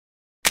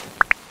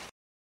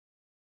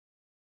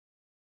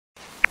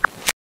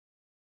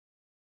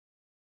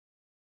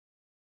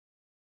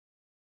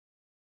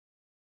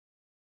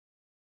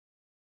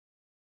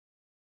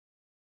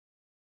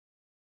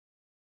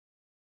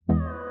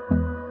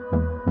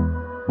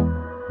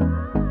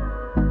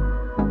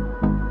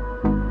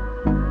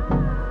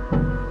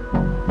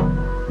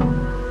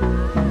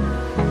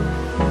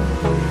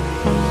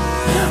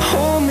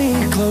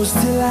close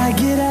till I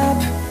get up.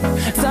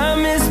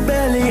 Time is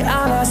barely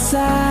on our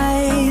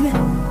side.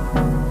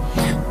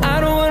 I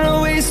don't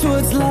wanna waste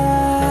what's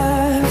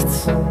left.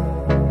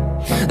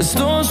 The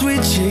storms we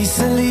chase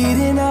are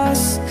leading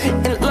us,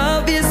 and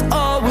love is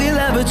all we'll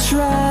ever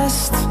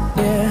trust.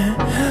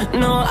 Yeah,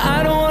 no, I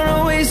don't wanna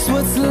waste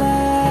what's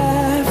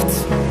left.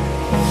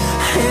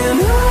 And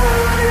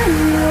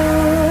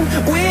on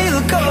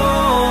we'll go,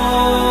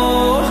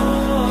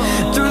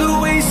 through the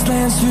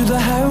wastelands, through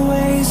the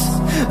highways,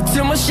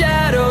 till my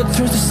shadow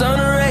turns to sun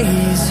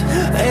rays.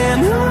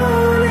 And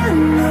on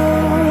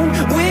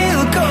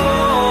we'll go,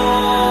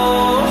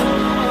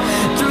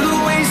 through the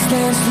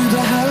wastelands, through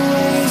the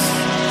highways,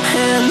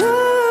 and on.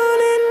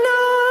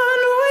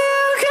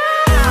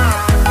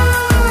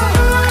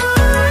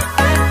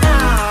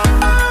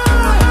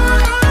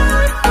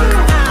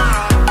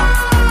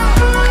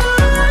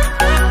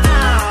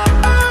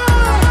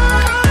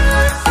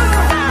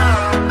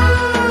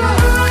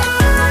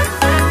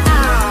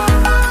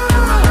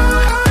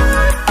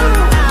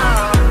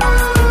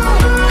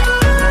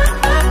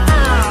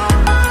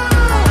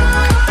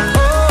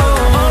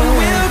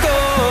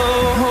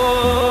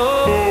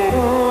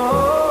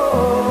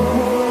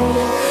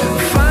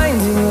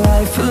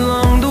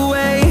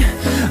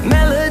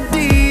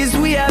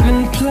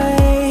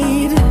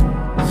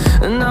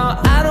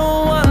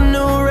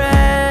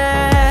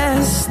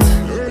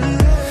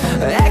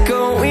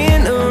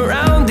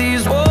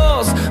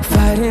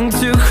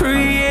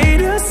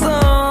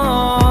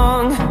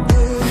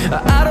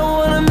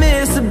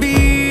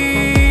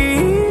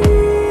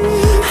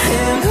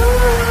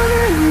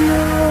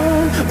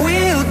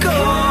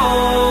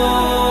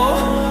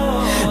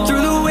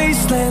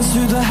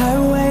 Through the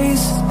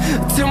highways,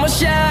 till my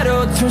shadow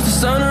turns to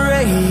sun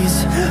rays.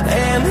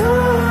 And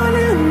on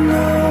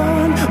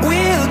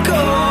we'll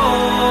go,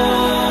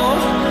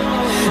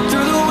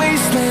 through the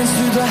wastelands,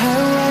 through the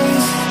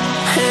highways,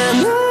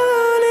 and on.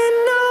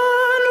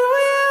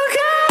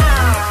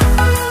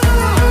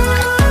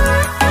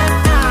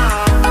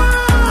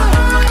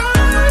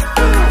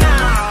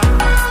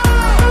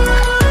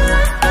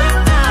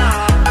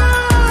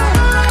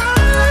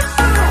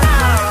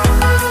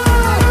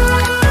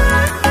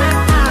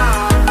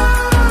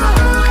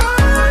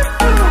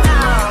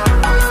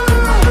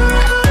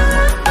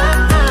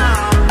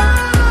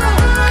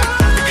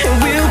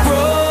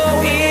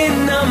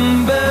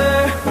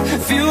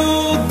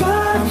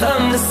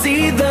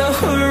 See the